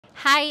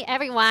Hi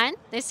everyone,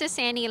 this is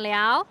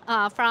Liao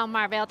from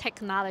Marvell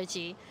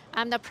Technology.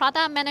 I'm the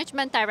Product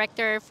Management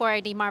Director for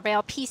the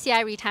Marvell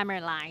PCI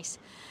retimer lines.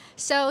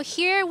 So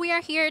here we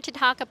are here to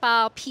talk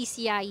about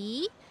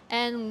PCIe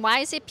and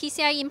why is it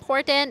PCIe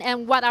important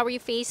and what are we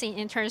facing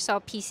in terms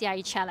of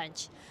PCIe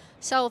challenge.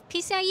 So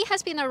PCIe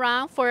has been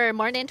around for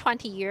more than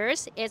 20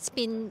 years. It's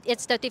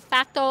the de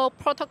facto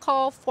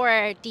protocol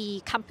for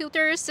the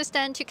computer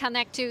system to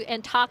connect to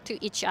and talk to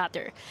each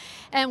other.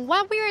 And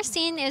what we are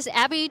seeing is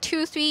every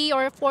 2, 3,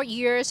 or 4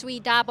 years,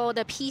 we double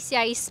the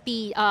PCIe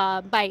speed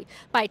by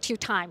 2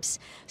 times.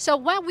 So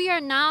what we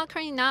are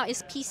currently now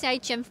is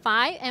PCIe Gen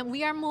 5, and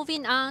we are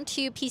moving on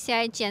to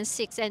PCIe Gen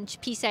 6 and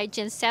PCIe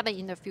Gen 7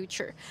 in the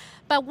future.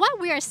 But what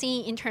we are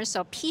seeing in terms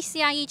of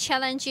PCIe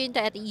challenging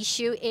that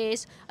issue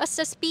is as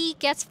the speed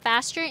gets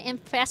faster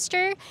and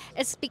faster,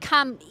 it's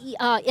become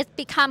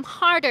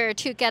harder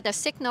to get the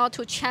signal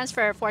to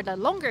transfer for the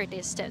longer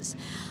distance.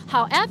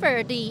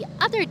 However, the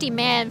other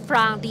demand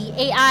from the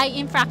AI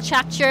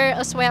infrastructure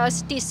as well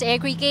as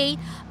disaggregate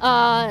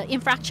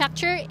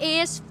infrastructure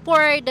is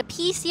for the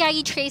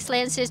PCIe trace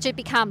lenses to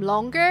become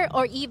longer,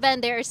 or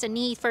even there is a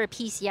need for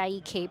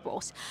PCIe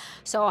cables.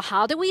 So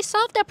how do we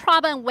solve the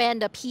problem when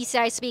the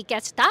PCIe speed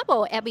gets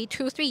double every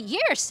 2, 3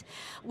 years?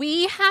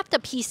 We have the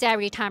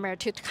PCIe retimer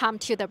to come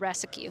to the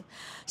rescue.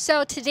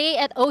 So today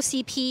at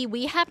OCP,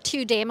 we have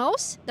 2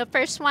 demos. The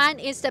first one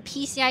is the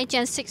PCIe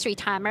Gen 6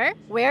 retimer,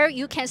 where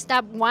you can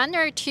stop 1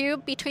 or 2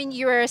 between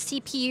your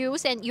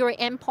CPUs and your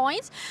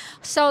endpoints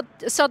so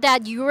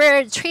that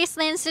your trace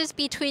lenses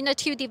between the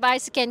 2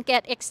 devices can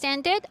get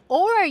extended,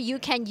 or you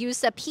can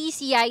use a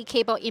PCIe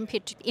cable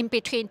in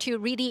between to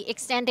really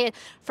extend it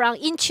from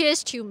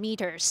inches to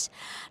meters.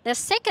 The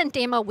second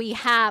demo we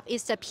have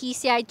is the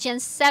PCIe Gen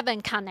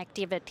 7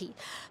 connectivity.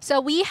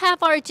 So we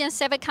have our Gen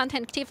 7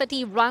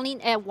 connectivity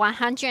running at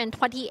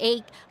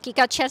 128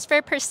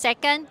 gigatransfer per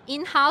second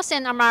in-house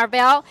in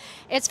Marvell.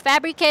 It's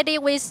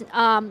fabricated with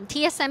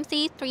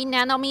TSMC 3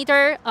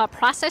 nanometer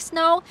process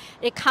node.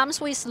 It comes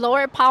with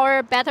lower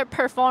power, better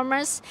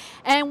performance,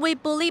 and we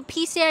believe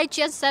PCIe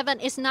Gen 7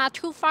 is not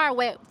too far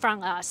away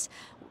from us.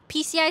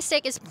 PCIe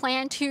 6 is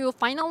planned to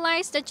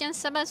finalize the Gen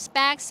 7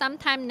 spec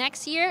sometime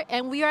next year,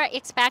 and we are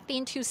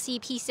expecting to see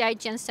PCIe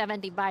Gen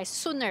 7 device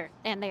sooner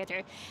than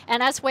later.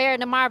 And that's where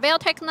the Marvell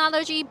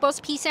technology,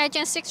 both PCIe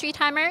Gen 6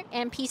 retimer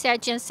and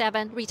PCIe Gen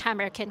 7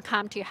 retimer can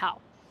come to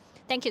help.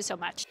 Thank you so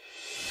much.